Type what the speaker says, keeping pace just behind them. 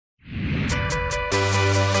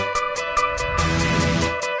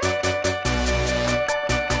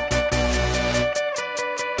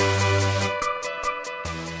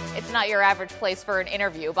not your average place for an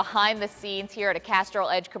interview. Behind the scenes here at a Castrol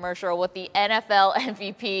Edge commercial with the NFL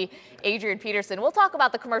MVP, Adrian Peterson. We'll talk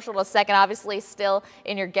about the commercial in a second, obviously still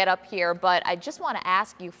in your getup here, but I just want to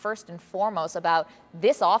ask you first and foremost about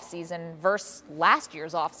this offseason versus last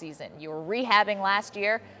year's offseason. You were rehabbing last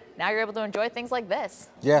year. Now you're able to enjoy things like this.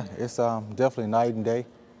 Yeah, it's definitely night and day.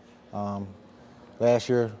 Last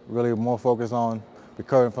year, really more focused on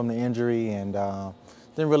recovering from the injury and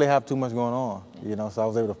didn't really have too much going on, so I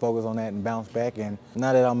was able to focus on that and bounce back. And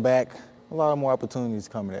now that I'm back, a lot of more opportunities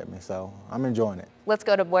coming at me, so I'm enjoying it. Let's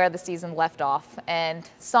go to where the season left off, and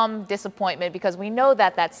some disappointment because we know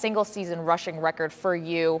that that single season rushing record for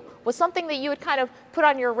you was something that you had kind of put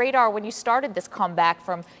on your radar when you started this comeback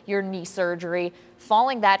from your knee surgery.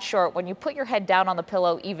 Falling that short, when you put your head down on the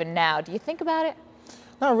pillow even now, do you think about it?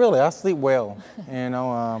 Not really. I sleep well.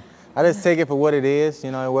 I just take it for what it is.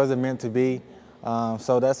 It wasn't meant to be.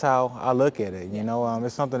 So that's how I look at it.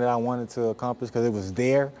 It's something that I wanted to accomplish because it was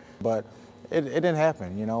there, but it didn't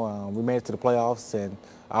happen. We made it to the playoffs, and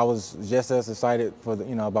I was just as excited for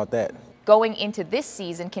about that. Going into this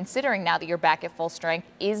season, considering now that you're back at full strength,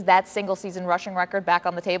 is that single season rushing record back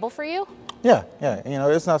on the table for you? Yeah.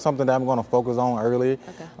 It's not something that I'm going to focus on early.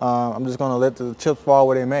 Okay. I'm just going to let the chips fall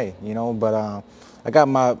where they may. But I got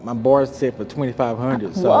my bar set for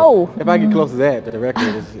 2,500. So whoa. If I get close to that, the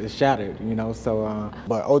record is shattered.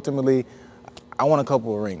 But ultimately, I want a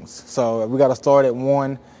couple of rings. So we got to start at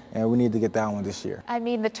one, and we need to get that one this year. I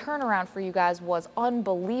mean, the turnaround for you guys was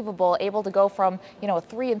unbelievable, able to go from, a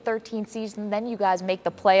 3-13 season, then you guys make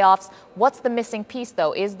the playoffs. What's the missing piece,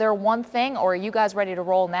 though? Is there one thing, or are you guys ready to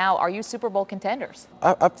roll now? Are you Super Bowl contenders?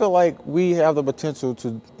 I feel like we have the potential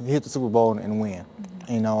to hit the Super Bowl and win.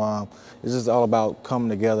 Mm-hmm. It's just all about coming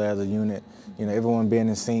together as a unit, everyone being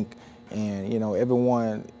in sync, and,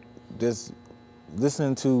 everyone just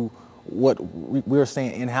listening to what we're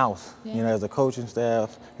saying in-house, as a coaching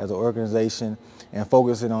staff, as an organization, and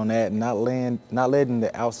focusing on that and not letting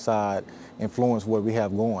the outside influence what we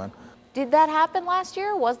have going. Did that happen last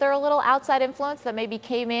year? Was there a little outside influence that maybe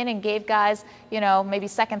came in and gave guys, maybe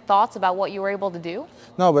second thoughts about what you were able to do?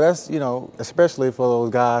 No, but that's, especially for those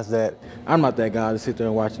guys that, I'm not that guy to sit there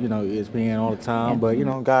and watch, ESPN all the time, but,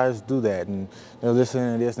 guys do that, and they're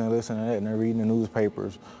listening to this and they're listening to that and they're reading the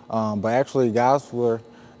newspapers. But actually, guys were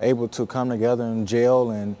able to come together and gel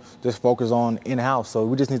and just focus on in-house. So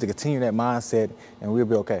we just need to continue that mindset and we'll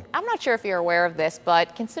be okay. I'm not sure if you're aware of this,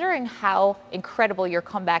 but considering how incredible your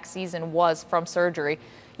comeback season was from surgery,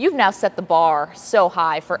 you've now set the bar so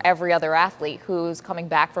high for every other athlete who's coming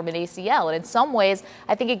back from an ACL. And in some ways,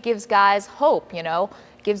 I think it gives guys hope,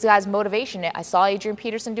 gives guys motivation. I saw Adrian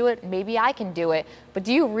Peterson do it, maybe I can do it. But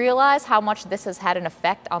do you realize how much this has had an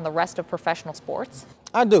effect on the rest of professional sports?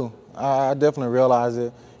 I do. I definitely realize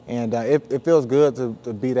it. And it feels good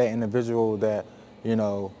to be that individual that,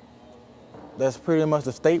 that's pretty much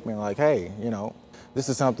a statement like, hey, this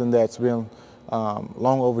is something that's been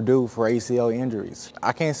long overdue for ACL injuries.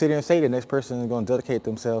 I can't sit here and say the next person is going to dedicate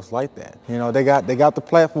themselves like that. They got the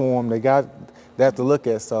platform, they got that to look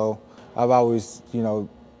at. So I've always, been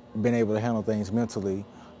able to handle things mentally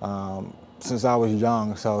since I was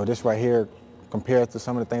young. So this right here, compared to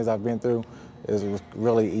some of the things I've been through, it was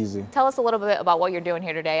really easy. Tell us a little bit about what you're doing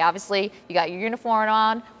here today. Obviously, you got your uniform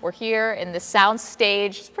on. We're here in the sound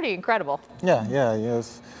stage. It's pretty incredible. Yeah.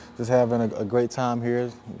 It's just having a great time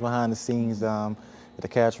here behind the scenes at the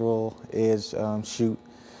Castrol Edge shoot.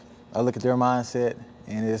 I look at their mindset,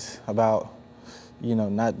 and it's about,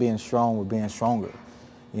 not being strong, but being stronger.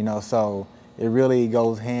 So it really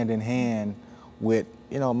goes hand in hand with,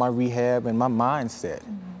 my rehab and my mindset,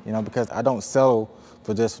 because I don't settle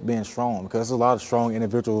for just being strong, because there's a lot of strong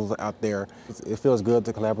individuals out there. It feels good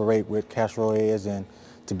to collaborate with Castrol Edge and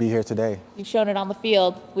to be here today. You've shown it on the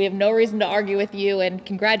field. We have no reason to argue with you, and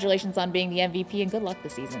congratulations on being the MVP, and good luck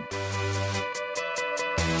this season.